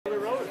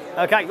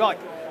Okay, right.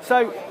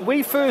 So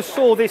we first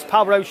saw this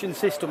PowerOcean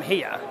system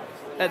here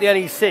at the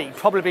NEC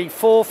probably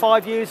 4 or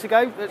 5 years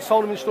ago at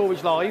Solomon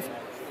Storage Live,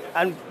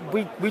 and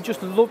we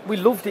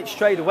loved it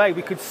straight away.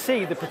 We could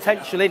see the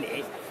potential in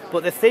it,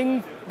 but the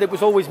thing that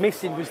was always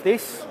missing was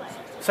this.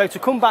 So to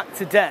come back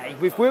today,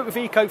 we've worked with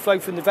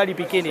EcoFlow from the very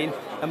beginning,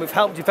 and we've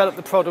helped develop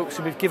the products,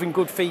 and we've given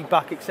good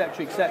feedback,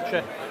 etc.,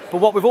 etc.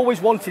 But what we've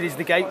always wanted is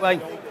the gateway,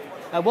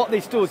 and what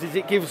this does is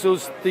it gives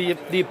us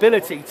the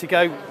ability to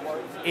go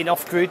in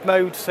off-grid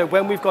mode. So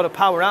when we've got a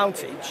power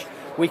outage,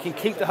 we can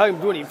keep the home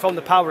running from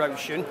the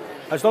PowerOcean,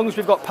 as long as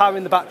we've got power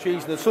in the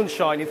batteries and the sun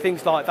shining,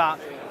 things like that.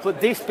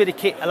 But this bit of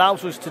kit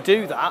allows us to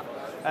do that,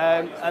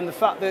 and the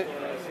fact that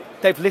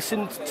they've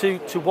listened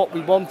to what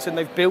we want and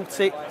they've built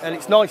it, and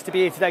it's nice to be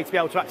here today to be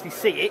able to actually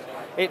see it.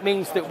 It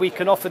means that we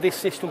can offer this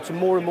system to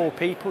more and more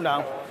people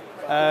now.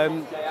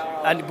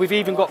 And we've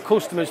even got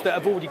customers that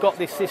have already got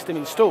this system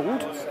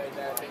installed,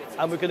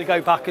 and we're going to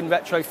go back and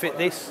retrofit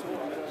this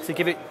to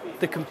give it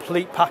the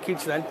complete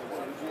package then.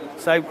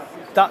 So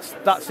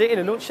that's it in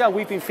a nutshell.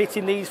 We've been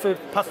fitting these for the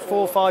past 4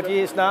 or 5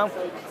 years now,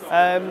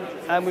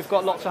 and we've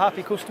got lots of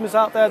happy customers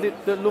out there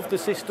that love the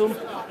system,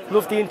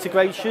 love the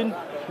integration,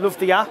 love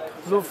the app,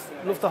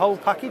 love the whole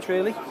package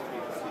really.